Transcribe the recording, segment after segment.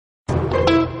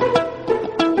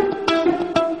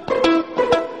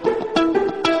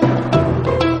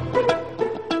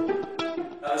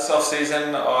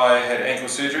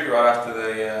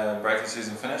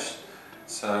season finished.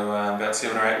 So about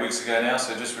 7 or 8 weeks ago now,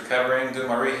 so just recovering, doing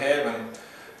my rehab and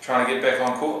trying to get back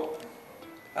on court.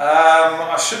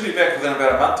 I should be back within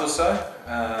about a month or so.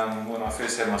 When I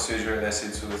first had my surgery, they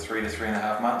said sort of 3 to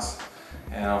 3.5 months,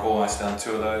 and I've almost done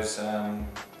 2 of those,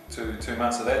 2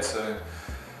 months of that. So,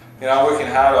 you know, I'm working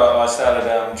hard. I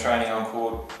started training on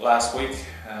court last week,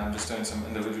 just doing some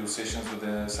individual sessions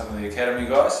with some of the academy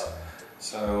guys.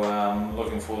 So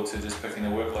looking forward to just picking the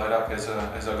workload up as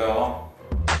I go along.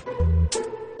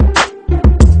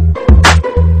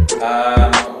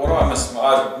 What do I miss?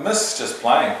 I miss just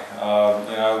playing.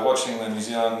 You know, watching the New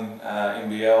Zealand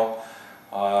NBL.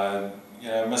 You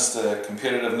know, miss the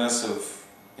competitiveness of,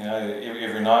 you know,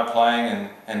 every night playing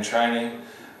and training.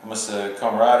 I miss the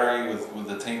camaraderie with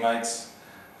the teammates.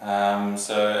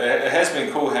 So it has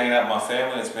been cool hanging out with my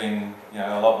family. It's been, you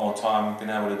know, a lot more time being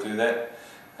able to do that.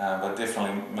 But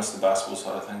definitely miss the basketball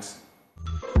side of things.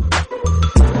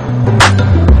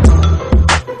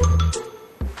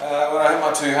 When I hit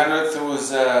my 200th,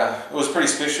 it was pretty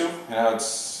special. You know,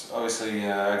 it's obviously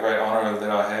a great honour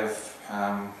that I have.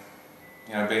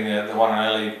 You know, being the one and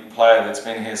only player that's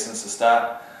been here since the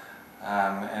start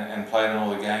and played in all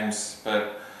the games.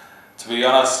 But to be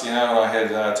honest, you know, when I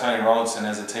had Tony Ronaldson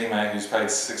as a teammate who's played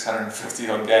 650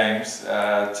 odd games,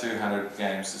 200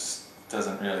 games just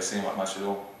doesn't really seem like much at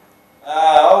all.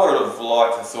 I would have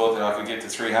liked to thought that I could get to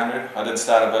 300. I did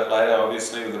start a bit later,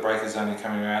 obviously, with the Breakers only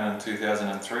coming around in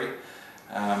 2003.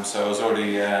 So I was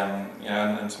already, you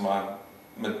know, into my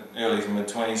early to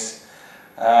mid-20s.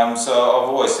 So I've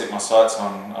always set my sights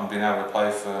on being able to play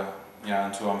for, you know,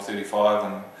 until I'm 35,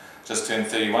 and just turned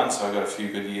 31, so I've got a few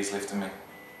good years left in me.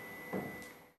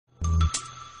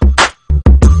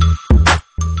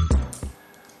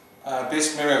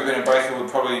 Best memory of being a breaker would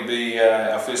probably be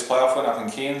our first playoff win up in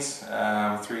Cairns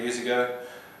 3 years ago.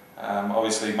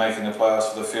 Obviously making the playoffs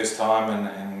for the first time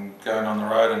and going on the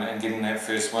road and getting that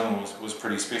first win was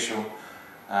pretty special.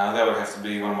 That would have to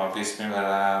be one of my best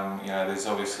memories. You know, there's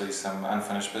obviously some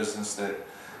unfinished business that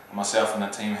myself and the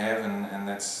team have, and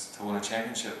that's to win a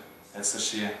championship. That's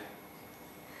this year.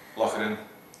 Lock it in.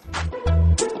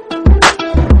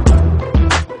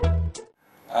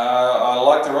 I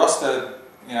like the roster.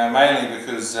 You know, mainly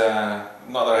because,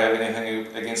 not that I have anything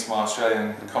against my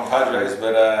Australian compadres,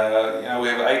 but you know, we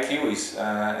have 8 Kiwis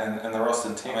in the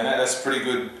rostered team, and that's a pretty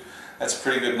good. That's a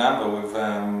pretty good number. We've,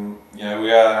 you know,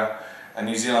 we are a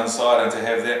New Zealand side, and to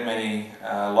have that many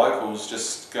locals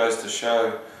just goes to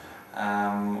show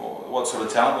what sort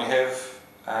of talent we have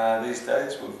these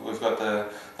days. We've got the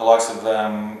likes of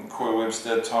Corey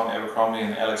Webster, Tom Abercrombie,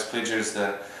 and Alex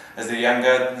Pledger as the young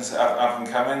guns up and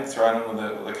coming, thrown in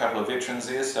with a couple of veterans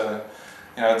there. So,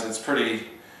 you know, it's pretty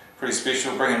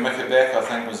special. Bringing Mika back, I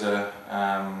think, was a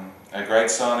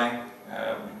great signing.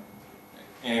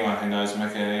 Anyone who knows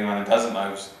Mika, anyone who doesn't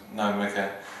know Mika,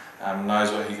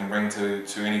 knows what he can bring to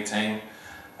any team.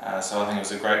 So I think it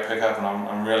was a great pickup, and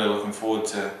I'm really looking forward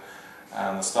to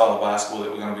the style of basketball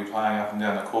that we're going to be playing up and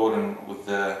down the court, and with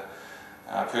the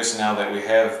personnel that we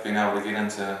have, being able to get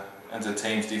into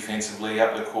teams defensively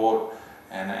up the court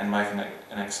and making it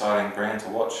an exciting brand to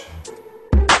watch.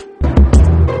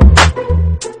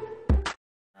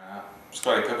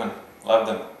 Scottie Pippen, loved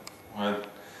him. I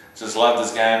just loved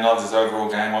his game, loved his overall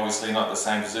game. Obviously not the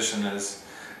same position as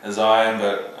I am,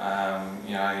 but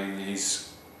you know,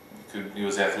 he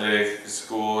was athletic, he could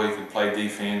score, he could play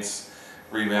defense,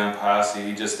 rebound, pass.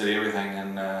 He just did everything,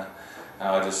 and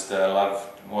I just loved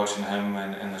watching him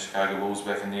and the Chicago Bulls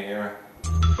back in their era.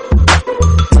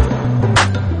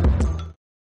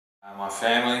 My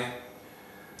family,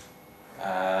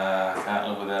 I can't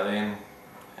live without them,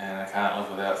 and I can't live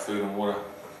without food and water.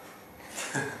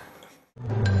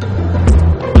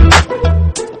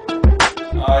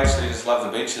 I actually just love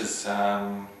the beaches.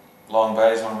 Long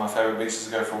Bay is one of my favourite beaches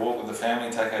to go for a walk with the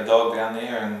family, take our dog down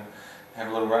there and have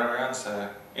a little run around. So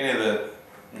any of the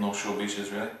North Shore beaches,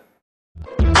 really.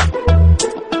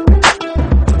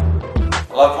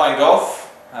 I love playing golf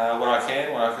when I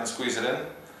can squeeze it in.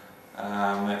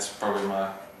 That's probably my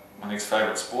next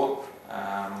favourite sport,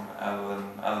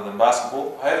 other than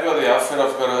basketball. I have got the outfit.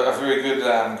 I've got a very good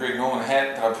Greg Norman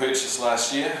hat that I purchased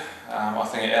last year. I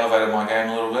think it elevated my game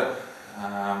a little bit.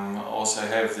 I also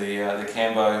have the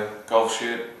Cambo golf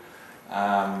shirt.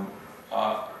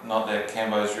 Not that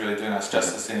Cambo's really doing us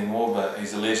justice anymore, but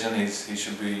he's a legend. He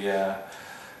should be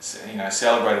you know,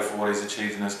 celebrated for what he's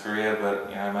achieved in his career. But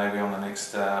you know, maybe on the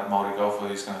next Māori golfer,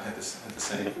 he's going to hit the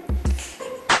scene.